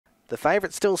The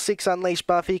favourite still 6, Unleashed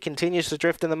Buffy, continues to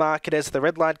drift in the market as the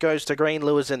red light goes to green.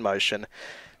 Lures in motion.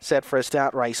 Set for a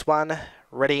start, race 1.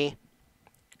 Ready.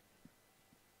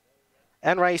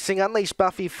 And racing, Unleashed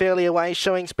Buffy fairly away,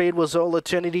 showing speed was All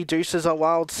Eternity, Deuces a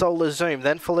Wild, Solar Zoom,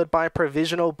 then followed by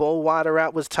Provisional Ball. Wider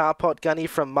out was Tarpot Gunny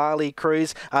from Marley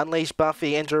Cruz, Unleashed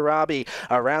Buffy and Jarabi.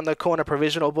 Around the corner,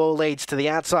 Provisional Ball leads. To the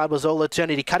outside was All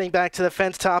Eternity, cutting back to the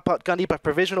fence, Tarpot Gunny, but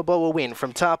Provisional Ball will win.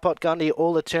 From Tarpot Gunny,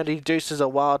 All Eternity, Deuces a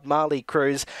Wild, Marley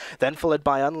Cruz, then followed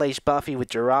by Unleashed Buffy with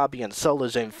Jarabi and Solar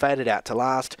Zoom faded out to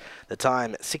last. The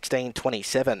time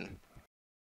 16:27.